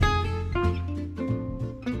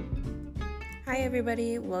Hi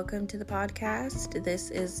everybody, welcome to the podcast. This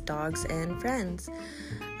is Dogs and Friends.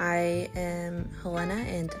 I am Helena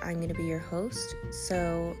and I'm going to be your host.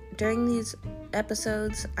 So during these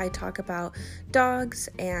episodes, I talk about dogs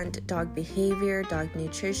and dog behavior, dog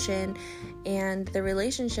nutrition, and the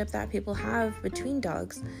relationship that people have between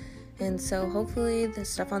dogs. And so hopefully the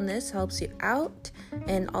stuff on this helps you out.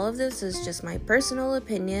 And all of this is just my personal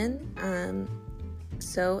opinion.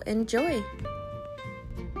 So enjoy.